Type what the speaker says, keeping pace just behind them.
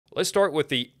Let's start with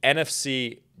the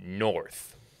NFC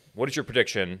North. What is your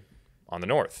prediction on the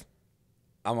North?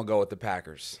 I'm going to go with the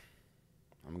Packers.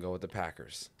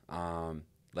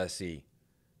 Let's see.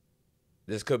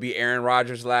 This could be Aaron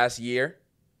Rodgers' last year.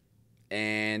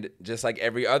 And just like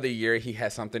every other year, he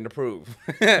has something to prove.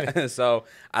 So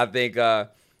I think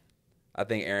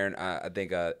Aaron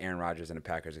Rodgers and the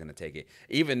Packers are going to take it.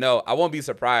 Even though I won't be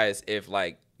surprised if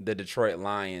like the Detroit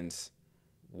Lions.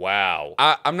 Wow.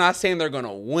 I'm not saying they're going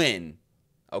to win,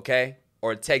 okay,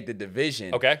 or take the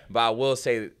division. Okay. But I will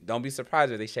say don't be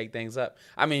surprised if they shake things up.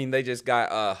 I mean, they just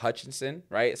got Hutchinson,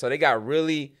 right? So they got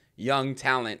really young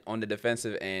talent on the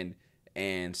defensive end,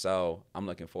 and so I'm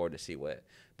looking forward to see what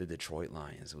the Detroit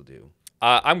Lions will do.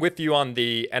 I'm with you on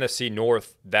the NFC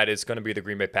North. That is going to be the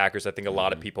Green Bay Packers. I think a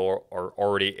lot of people are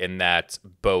already in that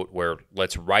boat where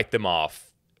let's write them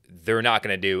off. They're not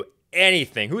going to do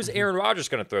anything. Who's Aaron Rodgers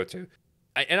going to throw to?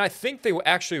 And I think they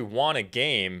actually won a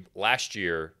game last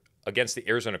year against the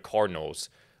Arizona Cardinals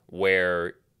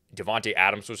where Devontae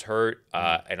Adams was hurt,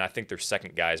 and I think their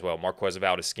second guy as well, Marquez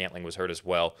Valdes-Scantling, was hurt as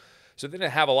well. So they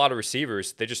didn't have a lot of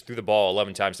receivers. They just threw the ball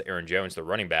 11 times to Aaron Jones, the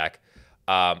running back.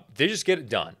 They just get it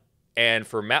done. And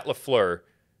for Matt LaFleur,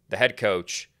 the head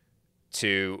coach,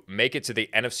 to make it to the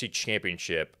NFC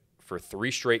Championship for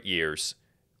 3 straight years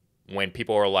when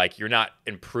people are like, you're not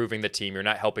improving the team, you're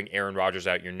not helping Aaron Rodgers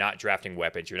out, you're not drafting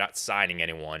weapons, you're not signing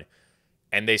anyone,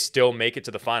 and they still make it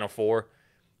to the Final Four,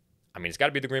 I mean, it's got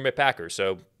to be the Green Bay Packers.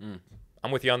 So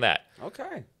I'm with you on that.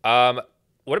 Okay.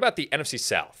 What about the NFC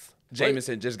South?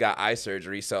 Jameson just got eye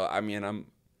surgery, so I mean,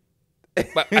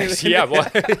 Yeah, well,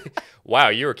 wow,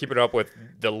 you were keeping up with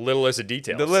the littlest of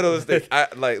details. The littlest thing.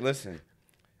 Listen.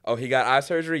 Oh, he got eye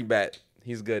surgery? Bet.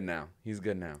 He's good now.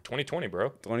 2020, bro.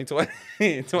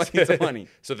 2020. 2020.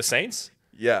 So the Saints?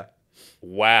 Yeah.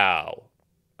 Wow.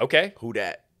 Okay. Who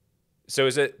dat? So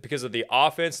is it because of the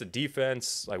offense, the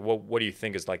defense? Like, what do you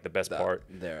think is like the best part?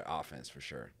 Their offense for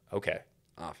sure. Okay.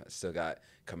 Offense. Still got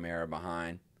Kamara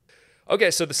behind. Okay,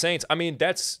 so the Saints, I mean,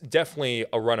 that's definitely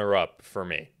a runner-up for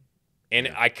me.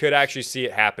 And I could actually see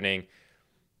it happening.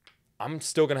 I'm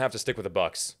still going to have to stick with the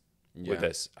Bucs with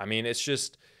this. I mean, it's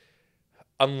just,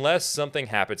 unless something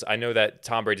happens, I know that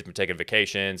Tom Brady's been taking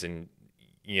vacations and,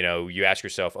 you know, you ask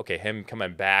yourself, okay, him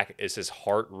coming back, is his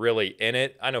heart really in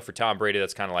it? I know for Tom Brady,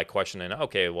 that's kind of like questioning,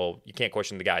 okay, well, you can't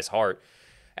question the guy's heart.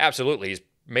 Absolutely. He's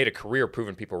made a career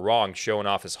proving people wrong, showing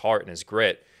off his heart and his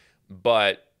grit.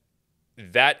 But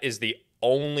that is the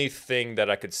only thing that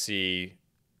I could see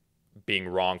being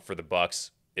wrong for the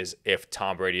Bucs is if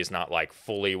Tom Brady is not like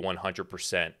fully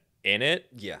 100% in it.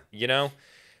 Yeah. You know?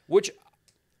 Which,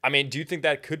 I mean, do you think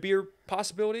that could be a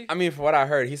possibility? I mean, from what I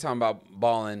heard, he's talking about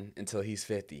balling until he's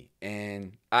 50.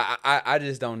 And I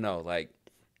just don't know. Like,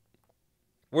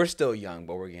 we're still young,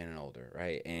 but we're getting older,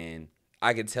 right? And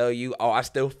I can tell you, I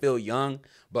still feel young,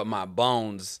 but my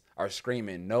bones are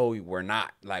screaming, no, we're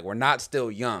not. Like, we're not still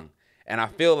young. And I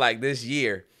feel like this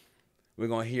year we're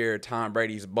going to hear Tom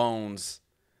Brady's bones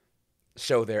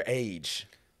show their age.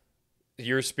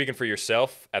 You're speaking for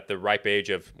yourself at the ripe age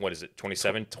of, what is it,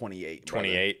 27? 28.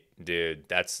 28. Dude,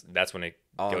 that's when it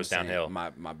goes downhill. My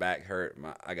back hurt.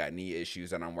 I got knee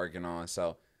issues that I'm working on.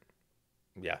 So,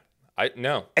 yeah. I'm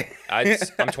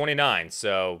 29.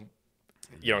 So,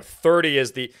 30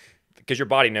 is because your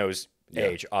body knows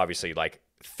age, obviously. Like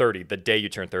 30, the day you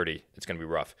turn 30, it's going to be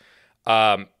rough.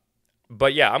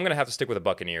 But yeah, I'm going to have to stick with the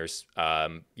Buccaneers,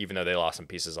 even though they lost some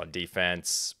pieces on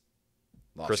defense.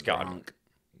 Chris Godwin.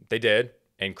 They did.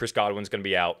 And Chris Godwin's going to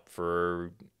be out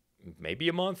for maybe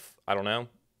a month. I don't know.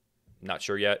 Not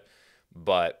sure yet.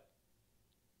 But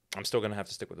I'm still going to have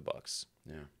to stick with the Bucs.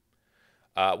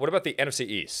 Yeah. What about the NFC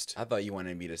East? I thought you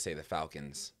wanted me to say the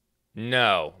Falcons.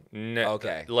 No.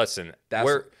 Okay. Listen,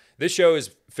 this show is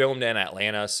filmed in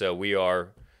Atlanta, so we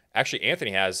are... Actually,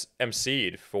 Anthony has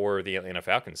emceed for the Atlanta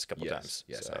Falcons a couple times.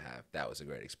 Yes, so. I have. That was a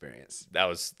great experience.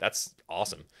 That's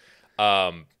awesome.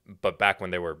 But back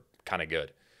when they were kind of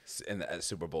good. In the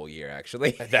Super Bowl year,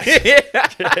 actually. But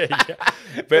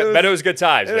it was good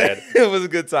times, man. It was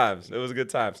good times.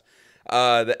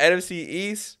 The NFC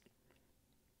East,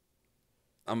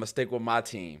 I'm going to stick with my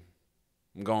team.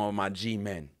 I'm going with my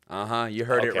G-men. You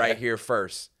heard it right here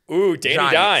first. Ooh,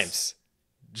 Danny Dimes.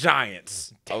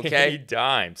 Giants. Okay? Danny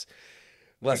Dimes.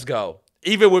 Let's go.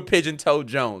 Even with Pigeon-Toe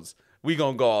Jones, we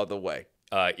going to go all the way.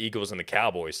 Eagles and the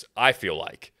Cowboys, I feel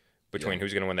like, between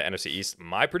who's going to win the NFC East.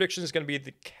 My prediction is going to be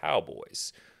the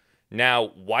Cowboys.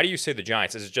 Now, why do you say the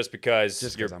Giants? Is it just because...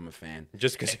 Just because I'm a fan.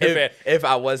 Just because you're a fan? If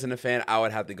I wasn't a fan, I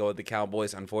would have to go with the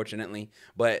Cowboys, unfortunately.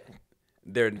 But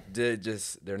they're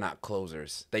not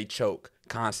closers. They choke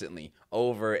constantly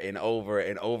over and over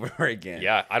and over again.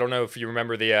 Yeah, I don't know if you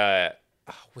remember the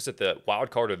was it the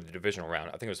wild card or the divisional round?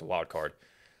 I think it was the wild card.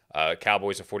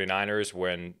 Cowboys and 49ers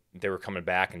when they were coming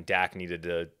back and Dak needed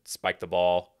to spike the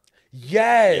ball.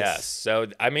 Yes. So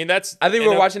I mean that's. I think we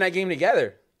were watching that game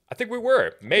together. I think we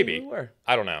were. Maybe. We were.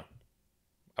 I don't know.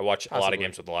 I watch Possibly. a lot of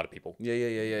games with a lot of people.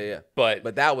 Yeah.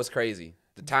 But that was crazy.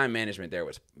 The time management there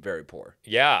was very poor.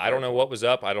 Yeah, I don't know what was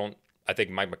up. I think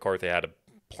Mike McCarthy had a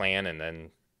plan and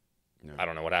then I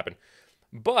don't know what happened.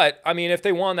 But I mean, if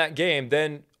they won that game,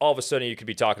 then all of a sudden you could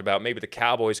be talking about maybe the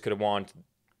Cowboys could have won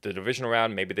the divisional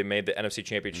round. Maybe they made the NFC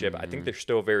Championship. I think they're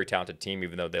still a very talented team,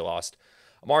 even though they lost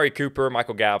Amari Cooper.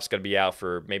 Michael Gallup's going to be out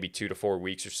for maybe 2 to 4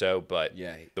 weeks or so. But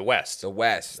yeah, the West.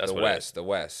 That's the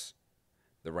West.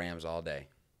 The Rams all day.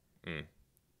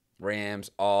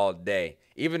 Rams all day.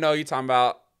 Even though you're talking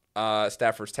about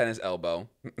Stafford's tennis elbow.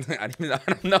 I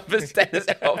don't know if it's tennis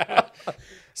elbow.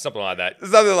 Something like that.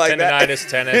 Something like that. Tendinitis,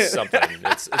 tennis, something.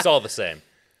 It's all the same.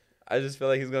 I just feel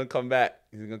like he's going to come back.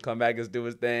 He's going to come back and do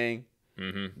his thing.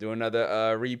 Do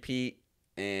another repeat.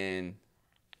 And,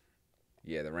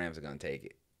 yeah, the Rams are going to take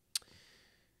it.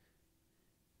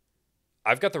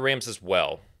 I've got the Rams as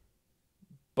well.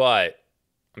 But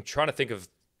I'm trying to think of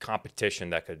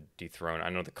competition that could dethrone. I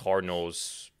know the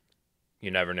Cardinals, you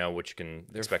never know what you can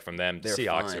expect from them. The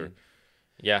Seahawks are.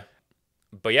 Yeah.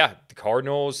 But, yeah, the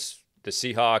Cardinals, the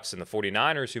Seahawks, and the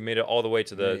 49ers who made it all the way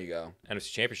to the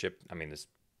NFC Championship. I mean,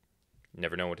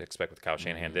 never know what to expect with Kyle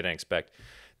Shanahan. They didn't expect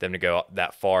them to go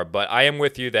that far. But I am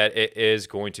with you that it is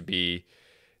going to be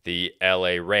the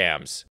LA Rams.